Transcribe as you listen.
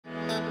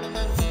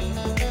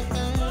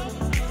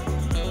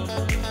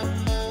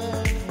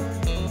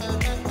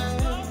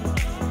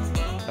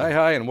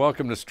Hi, and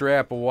welcome to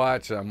Strap a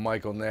Watch. I'm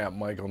Michael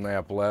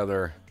Knapp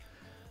Leather.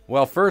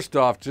 Well, first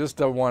off,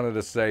 I wanted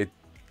to say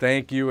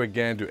thank you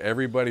again to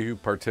everybody who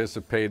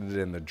participated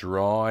in the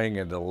drawing,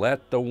 and to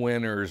let the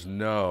winners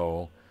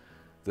know,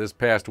 this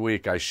past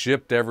week I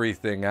shipped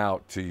everything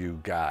out to you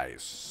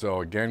guys.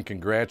 So again,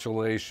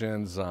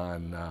 congratulations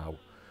on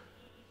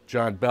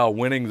John Bell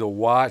winning the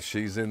watch.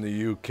 He's in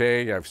the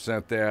UK. I've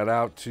sent that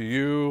out to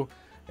you,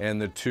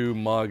 and the 2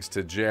 mugs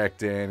to Jack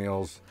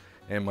Daniels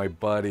and my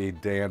buddy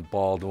Dan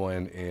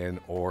Baldwin in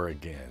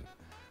Oregon.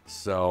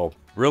 So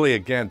really,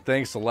 again,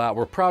 thanks a lot.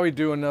 We'll probably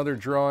do another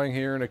drawing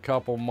here in a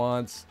couple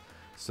months,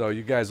 so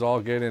you guys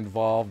all get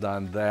involved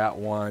on that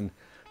one.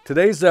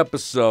 Today's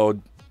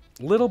episode,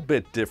 a little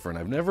bit different.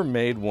 I've never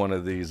made one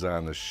of these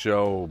on the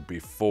show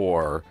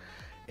before,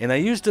 and I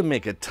used to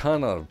make a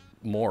ton of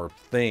more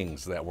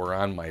things that were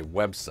on my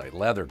website,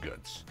 leather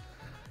goods.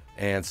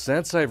 And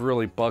since I've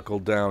really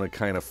buckled down and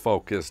kind of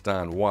focused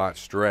on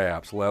watch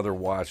straps, leather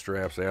watch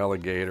straps,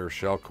 alligator,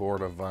 shell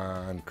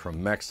Cordovan,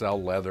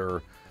 Chromexcel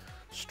leather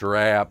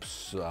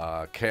straps,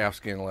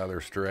 calfskin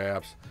leather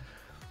straps,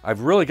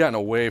 I've really gotten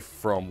away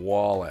from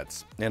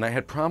wallets. And I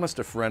had promised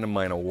a friend of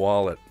mine a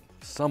wallet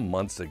some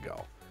months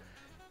ago,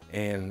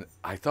 and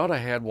I thought I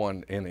had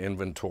one in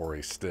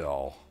inventory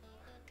still,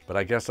 but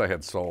I guess I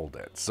had sold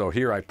it. So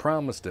here, I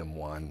promised him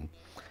one,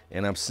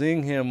 and I'm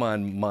seeing him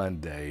on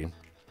Monday,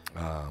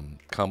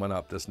 coming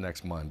up this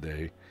next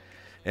Monday.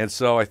 And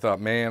so I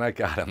thought, man, I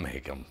gotta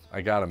make him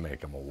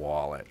a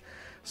wallet.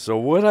 So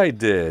what I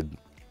did,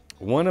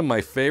 one of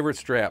my favorite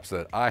straps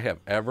that I have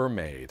ever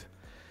made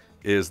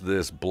is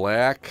this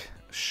black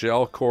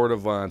shell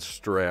Cordovan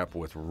strap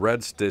with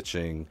red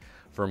stitching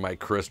for my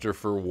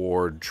Christopher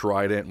Ward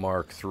Trident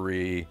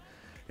Mk3.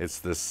 It's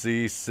the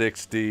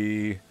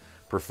C60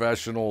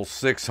 Professional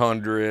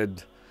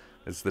 600.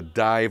 It's the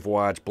dive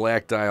watch,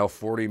 black dial,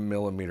 40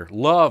 millimeter.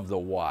 Love the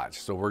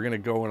watch. So we're going to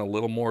go in a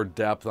little more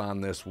depth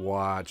on this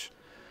watch.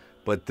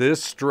 But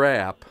this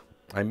strap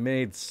I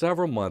made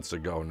several months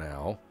ago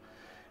now.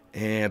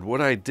 And what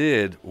I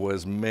did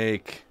was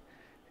make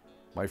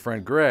my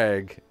friend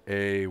Greg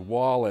a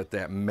wallet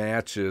that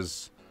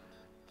matches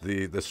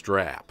the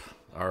strap.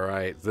 All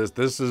right.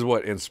 This is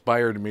what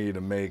inspired me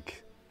to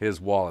make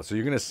his wallet. So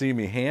you're going to see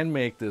me hand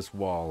make this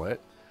wallet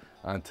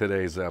on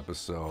today's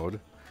episode.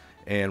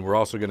 And we're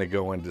also going to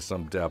go into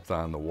some depth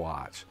on the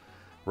watch.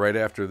 Right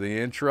after the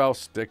intro,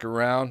 stick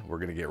around. We're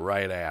going to get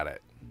right at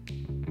it.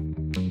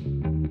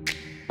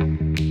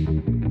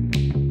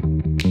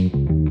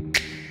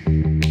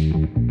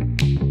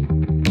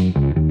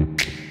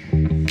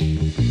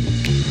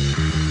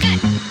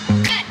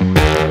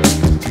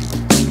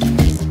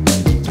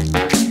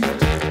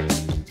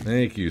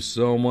 Thank you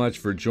so much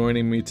for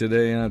joining me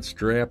today on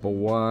Strap a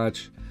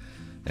Watch.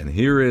 And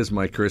here is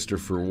my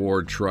Christopher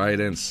Ward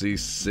Trident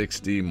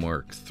C60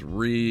 Mark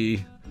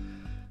III.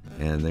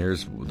 And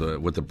there's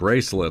with the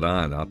bracelet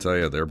on. I'll tell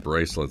you, their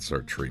bracelets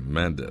are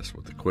tremendous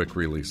with the quick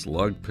release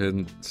lug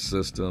pin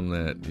system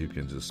that you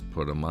can just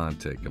put them on,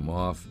 take them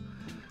off.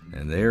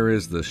 And there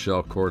is the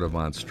shell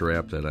Cordovan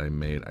strap that I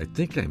made. I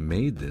think I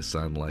made this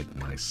on like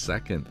my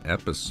second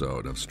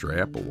episode of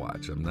Strap a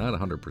Watch. I'm not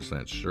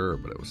 100% sure,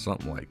 but it was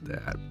something like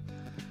that.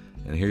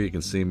 And here you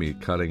can see me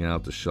cutting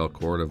out the shell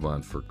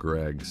Cordovan for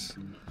Greg's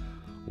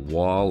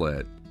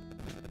wallet.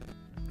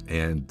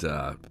 And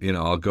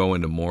I'll go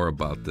into more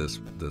about this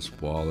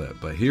wallet.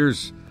 But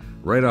here's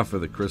right off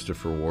of the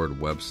Christopher Ward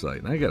website.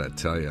 And I gotta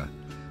tell you,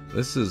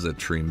 this is a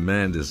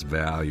tremendous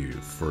value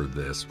for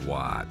this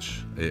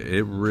watch.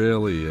 It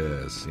really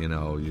is. You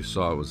know, you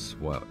saw it was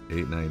what,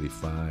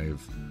 $8.95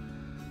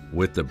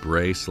 with the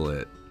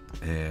bracelet.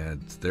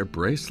 And their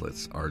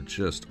bracelets are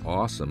just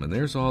awesome. And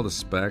there's all the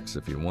specs.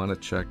 If you want to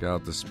check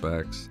out the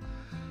specs,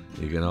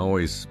 you can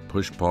always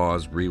push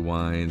pause,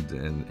 rewind,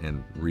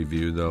 and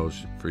review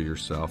those for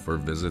yourself, or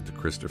visit the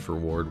Christopher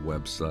Ward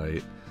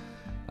website.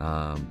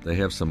 They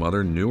have some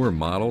other newer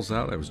models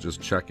out. I was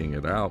just checking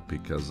it out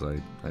because I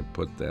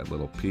put that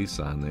little piece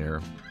on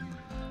there.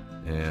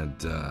 And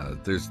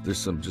there's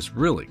some just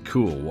really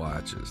cool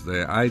watches.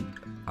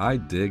 I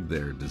dig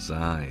their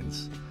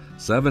designs.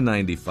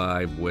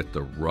 $7.95 with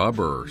the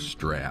rubber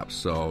strap.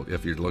 So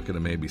if you're looking to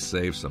maybe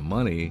save some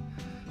money,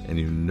 and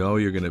you know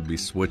you're going to be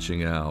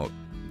switching out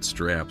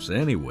straps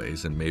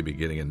anyways, and maybe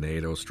getting a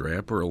NATO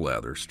strap or a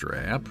leather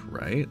strap,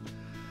 right?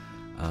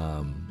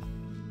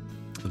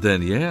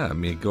 Then yeah, I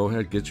mean, go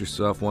ahead, get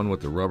yourself one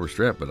with the rubber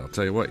strap. But I'll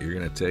tell you what, you're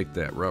going to take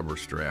that rubber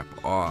strap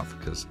off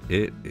because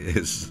it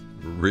is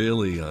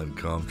really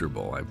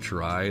uncomfortable. I've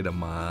tried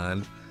them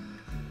on,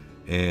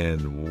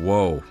 and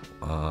whoa,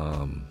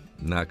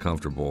 not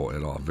comfortable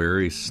at all.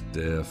 Very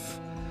stiff.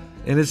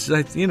 And it's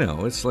like,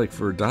 it's like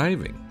for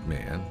diving,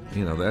 man.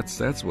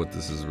 That's what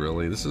this is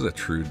really. This is a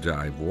true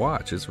dive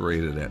watch. It's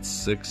rated at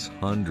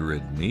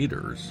 600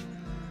 meters.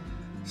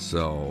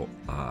 So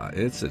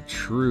it's a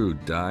true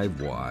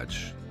dive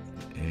watch.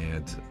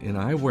 And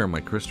I wear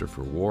my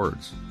Christopher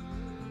Wards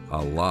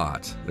a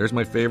lot. There's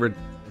my favorite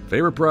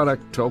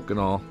product,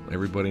 Tokenol.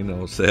 Everybody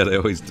knows that. I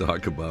always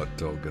talk about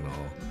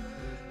Tokenol.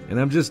 And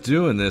I'm just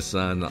doing this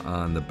on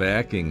the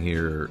backing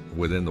here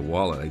within the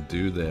wallet. I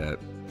do that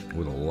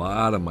with a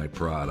lot of my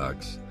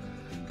products,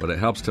 but it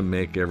helps to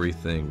make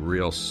everything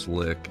real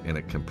slick, and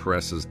it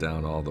compresses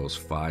down all those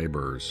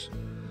fibers.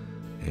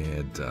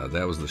 And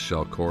that was the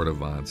shell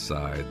Cordovan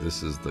side.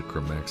 This is the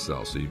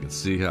Chromexcel, so you can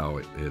see how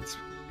it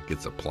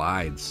gets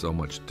applied so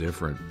much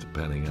different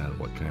depending on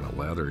what kind of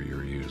leather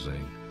you're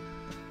using.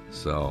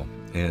 So,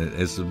 and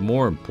it's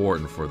more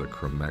important for the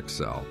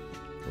Chromexcel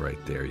right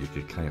there. You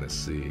could kind of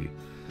see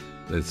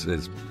it's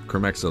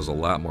Chromexcel is a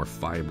lot more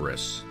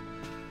fibrous,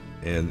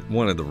 and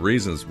one of the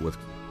reasons with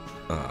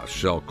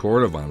shell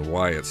Cordovan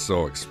why it's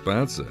so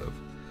expensive.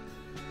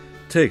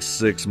 It takes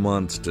 6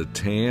 months to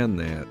tan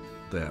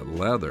that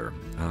leather.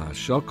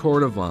 Shell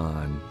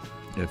Cordovan,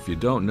 if you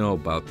don't know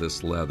about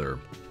this leather,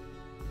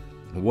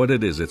 what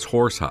it is, it's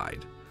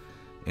horsehide.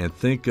 And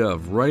think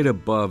of right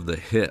above the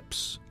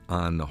hips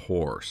on the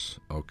horse,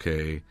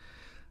 okay?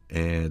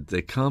 And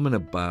they come in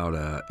about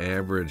an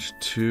average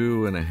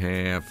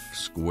 2.5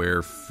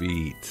 square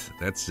feet.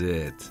 That's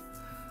it,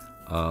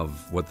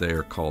 of what they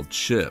are called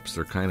chips.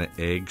 They're kind of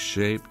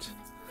egg-shaped.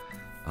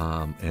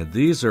 And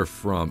these are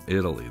from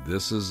Italy.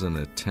 This is an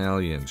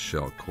Italian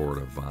shell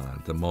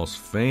Cordovan. The most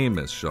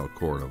famous shell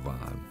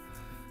Cordovan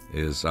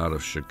is out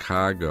of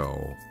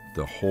Chicago,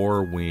 the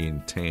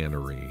Horween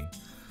Tannery,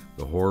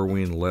 the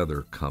Horween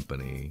Leather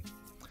Company.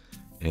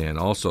 And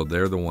also,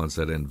 they're the ones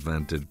that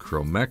invented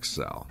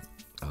Chromexcel,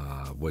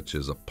 which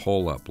is a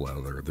pull-up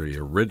leather, the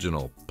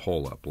original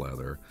pull-up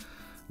leather.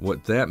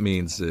 What that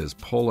means is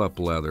pull-up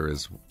leather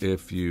is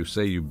if you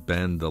say you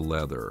bend the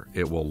leather,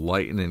 it will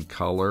lighten in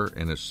color,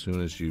 and as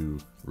soon as you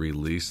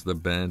release the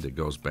bend, it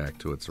goes back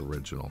to its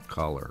original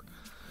color.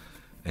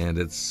 And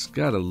it's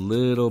got a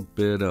little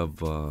bit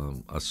of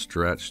a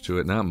stretch to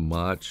it, not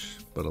much,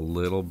 but a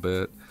little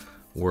bit.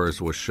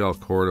 Whereas with shell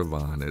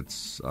Cordovan,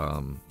 it's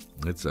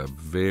a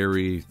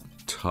very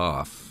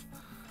tough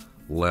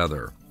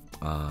leather,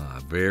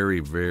 very,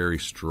 very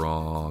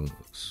strong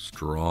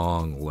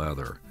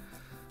leather.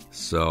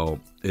 So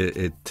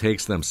it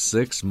takes them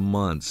 6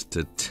 months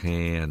to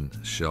tan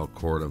shell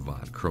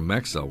Cordovan.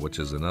 Chromexcel, which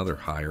is another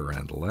higher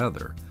end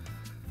leather,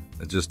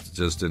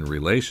 just in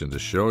relation to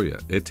show you,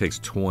 it takes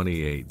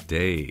 28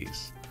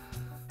 days.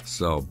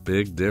 So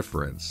big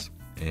difference.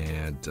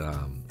 And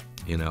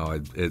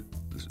the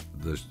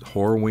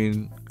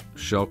Horween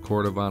shell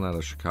Cordovan out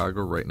of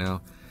Chicago right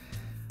now,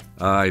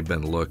 I've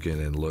been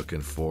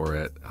looking for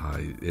it.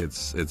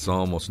 It's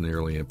almost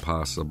nearly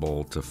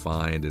impossible to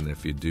find, and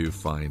if you do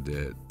find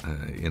it,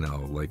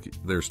 like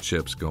there's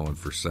chips going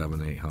for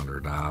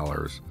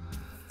 $700-800.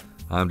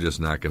 I'm just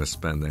not going to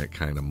spend that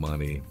kind of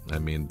money. I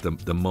mean,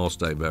 the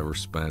most I've ever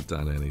spent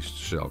on any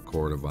shell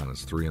Cordovan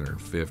is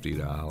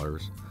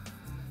 $350.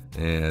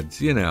 And,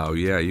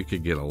 you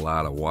could get a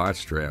lot of watch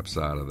straps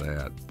out of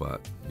that,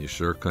 but you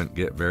sure couldn't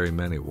get very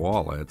many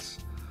wallets,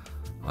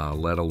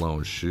 let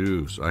alone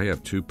shoes. I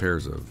have 2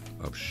 pairs of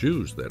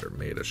shoes that are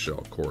made of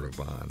shell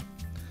Cordovan.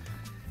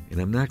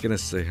 And I'm not going to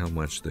say how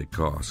much they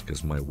cost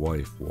because my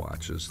wife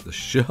watches the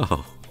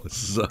show.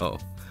 So,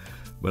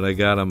 but I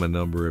got them a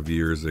number of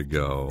years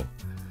ago.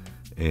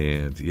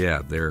 And,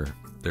 yeah, they're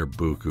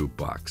buku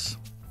bucks,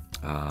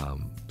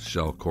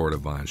 shell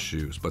Cordovan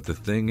shoes. But the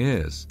thing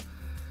is,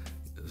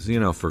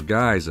 for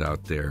guys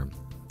out there,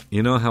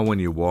 how when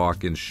you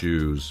walk in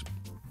shoes,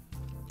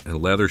 and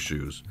leather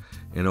shoes,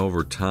 and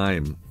over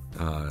time,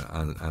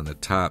 on the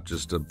top,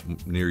 just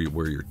near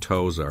where your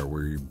toes are,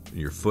 where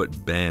your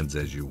foot bends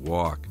as you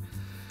walk,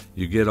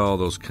 you get all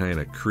those kind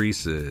of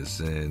creases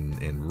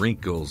and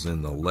wrinkles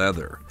in the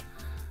leather.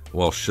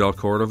 Well, shell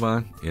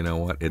Cordovan, you know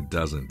what? It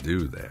doesn't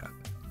do that.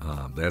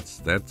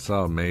 That's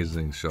how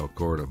amazing shell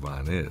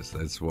Cordovan is.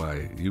 That's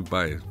why you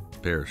buy a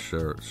pair of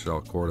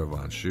shell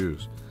Cordovan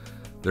shoes.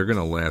 They're going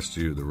to last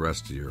you the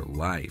rest of your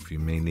life. You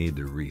may need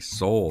to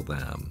resole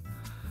them,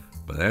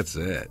 but that's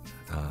it.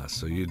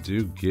 So you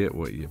do get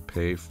what you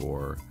pay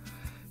for.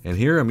 And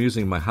here I'm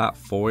using my hot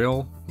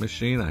foil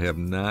machine. I have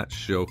not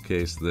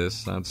showcased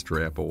this on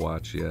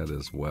Strap-A-Watch yet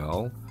as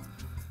well.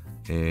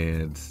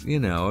 And,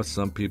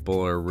 some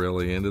people are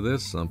really into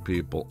this, some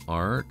people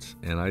aren't.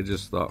 And I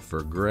just thought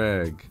for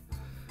Greg,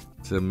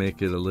 to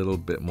make it a little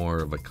bit more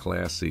of a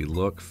classy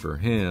look for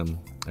him,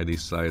 I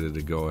decided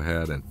to go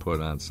ahead and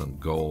put on some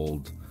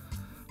gold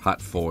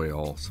hot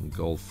foil, some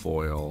gold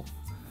foil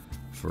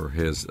for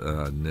his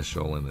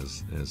initial and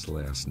his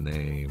last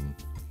name.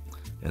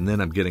 And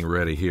then I'm getting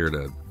ready here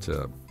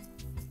to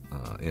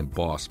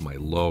emboss my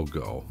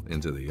logo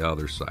into the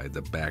other side,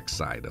 the back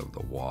side of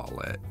the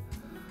wallet.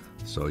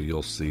 So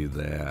you'll see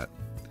that.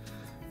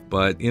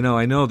 But,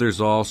 I know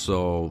there's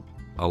also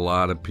a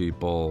lot of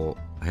people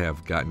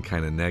have gotten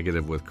kind of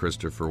negative with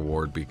Christopher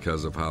Ward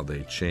because of how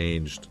they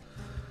changed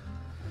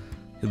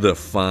the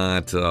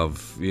font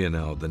of,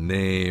 the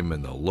name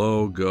and the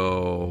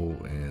logo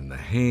and the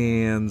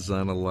hands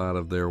on a lot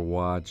of their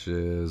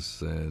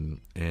watches.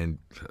 And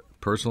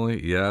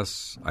personally,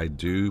 yes, I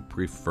do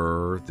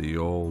prefer the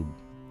old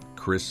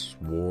Chris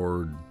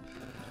Ward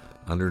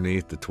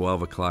underneath the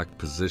 12 o'clock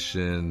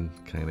position,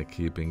 kind of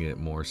keeping it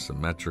more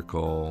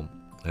symmetrical.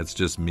 That's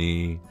just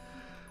me.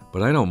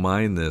 But I don't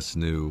mind this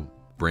new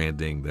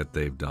branding that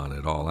they've done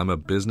at all. I'm a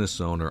business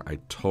owner. I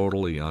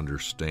totally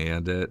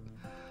understand it.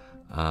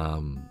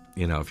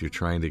 If you're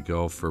trying to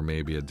go for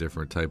maybe a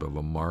different type of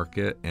a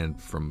market,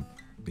 and from,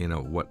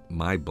 what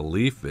my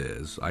belief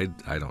is, I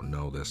don't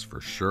know this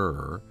for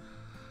sure,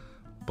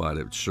 but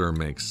it sure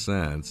makes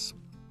sense,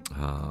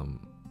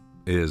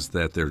 is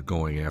that they're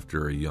going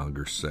after a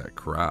younger set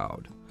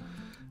crowd.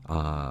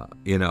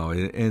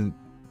 And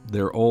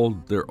their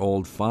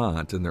old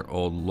font and their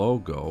old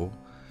logo,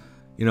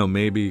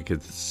 maybe you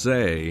could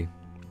say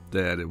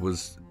that it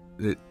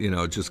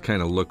just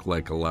kind of looked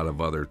like a lot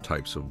of other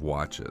types of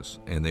watches,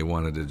 and they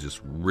wanted to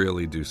just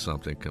really do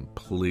something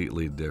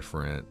completely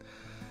different.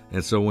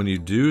 And so when you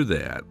do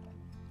that,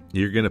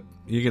 you're gonna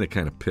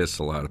kind of piss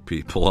a lot of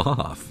people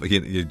off.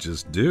 You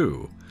just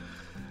do.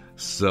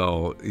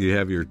 So you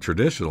have your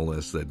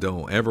traditionalists that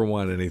don't ever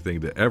want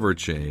anything to ever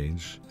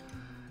change,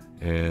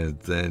 and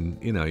then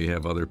you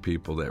have other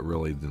people that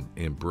really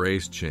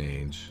embrace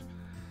change.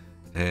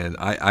 And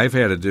I've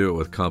had to do it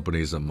with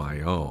companies of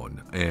my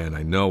own, and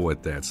I know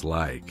what that's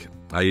like.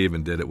 I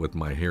even did it with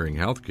my hearing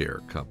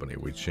healthcare company.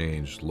 We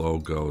changed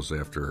logos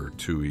after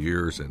 2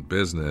 years in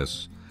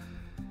business,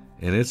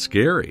 and it's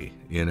scary.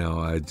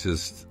 I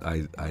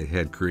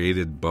had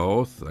created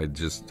both. I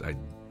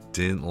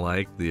didn't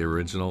like the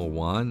original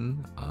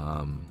one,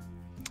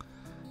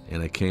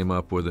 and I came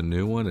up with a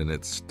new one, and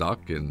it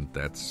stuck, and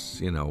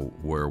that's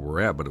where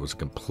we're at. But it was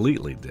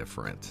completely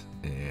different,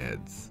 and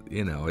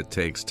it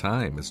takes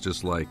time. It's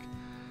just like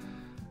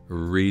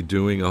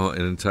redoing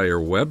an entire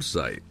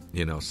website.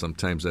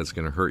 Sometimes that's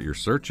going to hurt your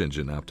search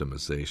engine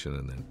optimization,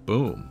 and then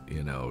boom,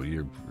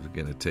 you're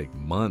going to take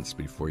months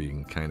before you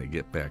can kind of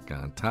get back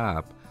on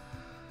top.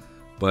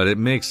 But it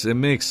makes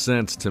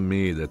sense to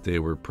me that they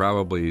were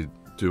probably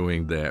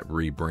doing that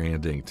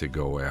rebranding to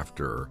go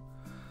after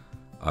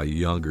a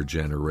younger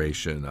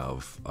generation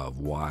of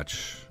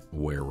watch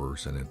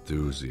wearers and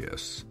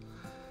enthusiasts.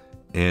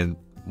 And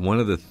one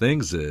of the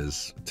things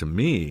to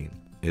me,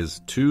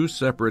 is 2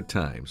 separate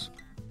times.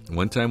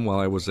 One time while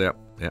I was at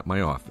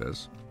my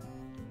office,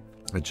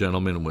 a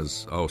gentleman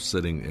was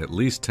sitting at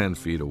least 10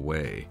 feet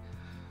away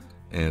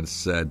and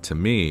said to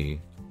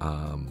me,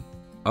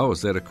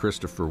 is that a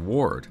Christopher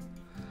Ward?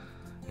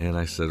 And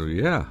I said, well,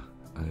 yeah.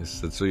 I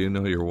said, so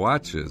your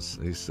watches?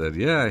 He said,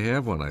 yeah, I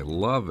have one. I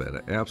love it.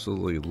 I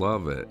absolutely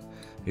love it.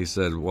 He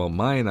said, well,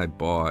 mine I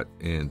bought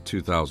in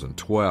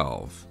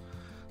 2012,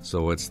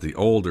 so it's the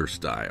older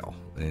style.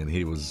 And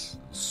he was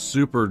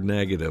super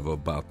negative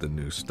about the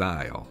new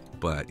style.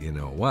 But you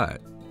know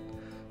what?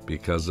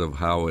 Because of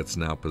how it's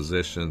now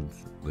positioned,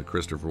 the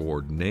Christopher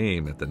Ward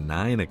name at the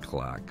 9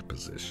 o'clock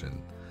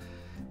position,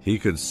 he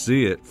could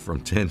see it from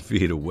 10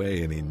 feet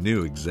away, and he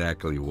knew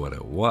exactly what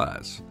it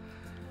was.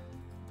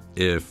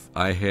 If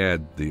I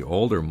had the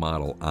older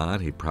model on,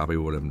 he probably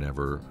would have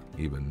never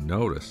even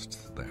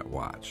noticed that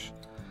watch.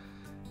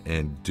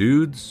 And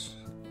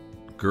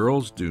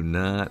girls do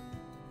not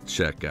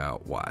check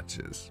out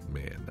watches,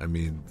 man. I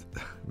mean,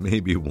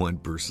 maybe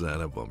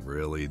 1% of them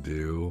really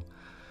do.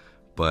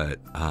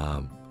 But,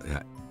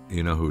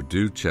 who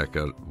do check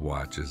out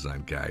watches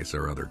on guys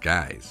are other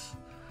guys.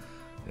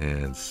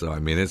 And so, I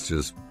mean, it's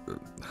just,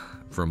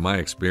 from my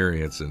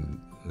experience and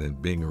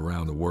being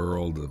around the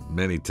world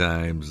many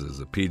times as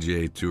a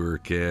PGA Tour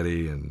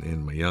caddy and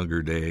in my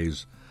younger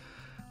days,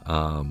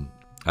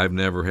 I've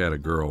never had a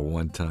girl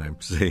one time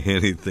say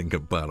anything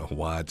about a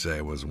watch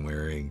I was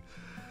wearing,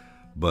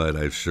 but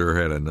I've sure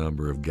had a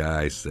number of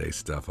guys say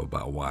stuff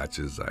about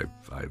watches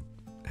I've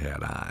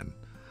had on.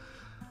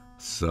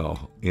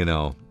 So,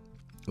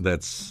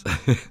 that's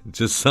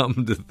just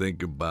something to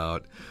think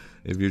about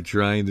if you're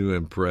trying to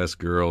impress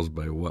girls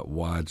by what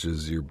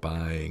watches you're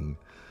buying.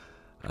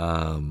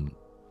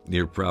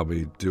 You're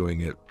probably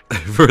doing it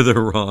for the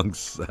wrong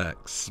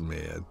sex,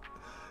 man.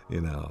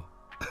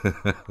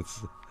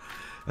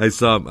 I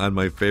saw him on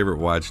my favorite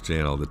watch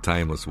channel, the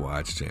Timeless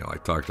Watch channel. I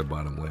talked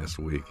about him last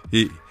week.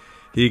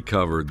 He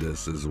covered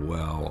this as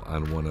well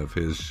on one of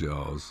his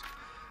shows,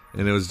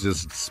 and it was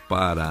just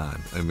spot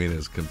on. I mean,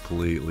 it's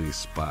completely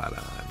spot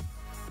on.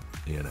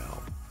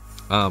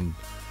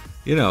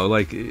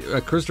 Like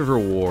a Christopher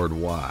Ward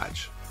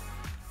watch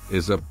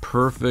is a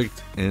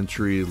perfect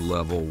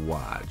entry-level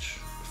watch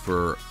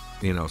for,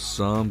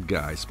 some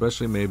guy,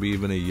 especially maybe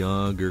even a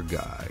younger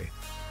guy,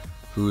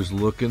 who's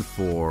looking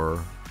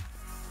for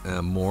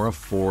a more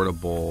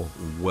affordable,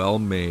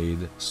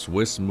 well-made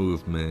Swiss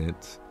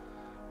movement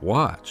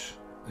watch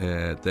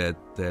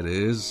that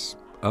is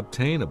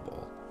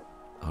obtainable.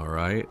 All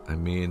right? I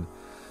mean,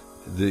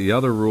 the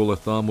other rule of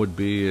thumb would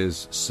be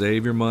is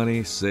save your money,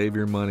 and save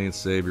your money,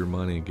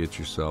 and get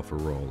yourself a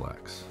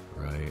Rolex,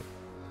 right?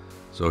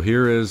 So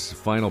here is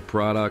final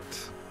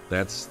product.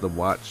 That's the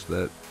watch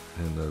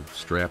and the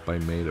strap I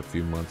made a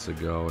few months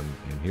ago,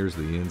 and here's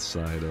the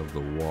inside of the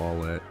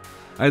wallet.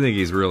 I think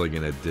he's really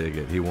going to dig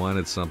it. He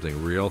wanted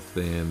something real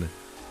thin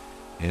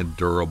and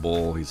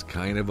durable. He's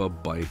kind of a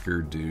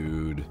biker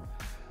dude.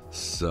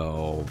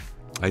 So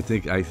I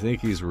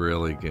think he's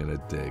really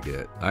gonna dig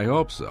it. I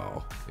hope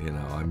so. You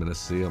know, I'm gonna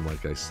see him,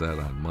 like I said,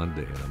 on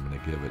Monday, and I'm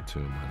gonna give it to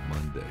him on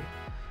Monday.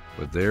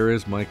 But there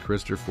is my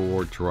Christopher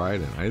Ward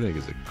Trident. I think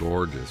it's a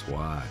gorgeous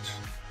watch.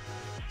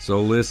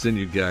 So listen,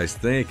 you guys,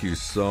 thank you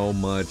so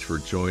much for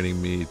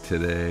joining me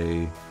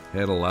today.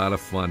 Had a lot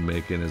of fun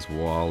making his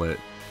wallet.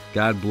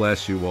 God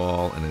bless you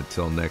all, and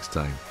until next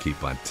time,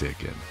 keep on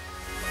ticking.